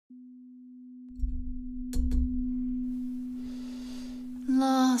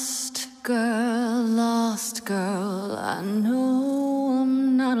Lost girl, I know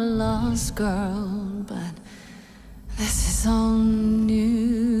I'm not a lost girl, but this is all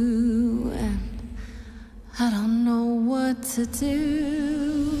new, and I don't know what to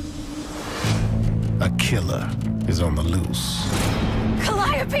do. A killer is on the loose.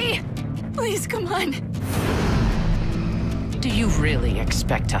 Calliope! Please, come on. Do you really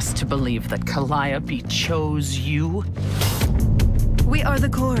expect us to believe that Calliope chose you? We are the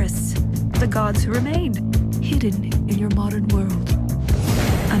chorus, the gods who remain, hidden in your modern world.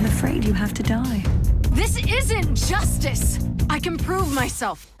 I'm afraid you have to die. This isn't justice! I can prove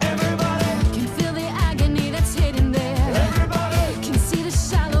myself. Everybody Can feel the agony that's hidden there. Everybody Can see the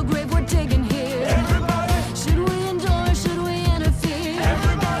shallow grave we're digging here. Everybody Should we endure, should we interfere?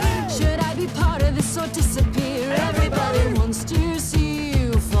 Everybody Should I be part of this or disappear? Everybody wants to see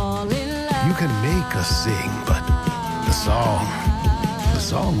you fall in love. You can make us sing, but the song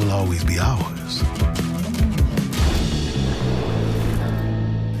will always be ours.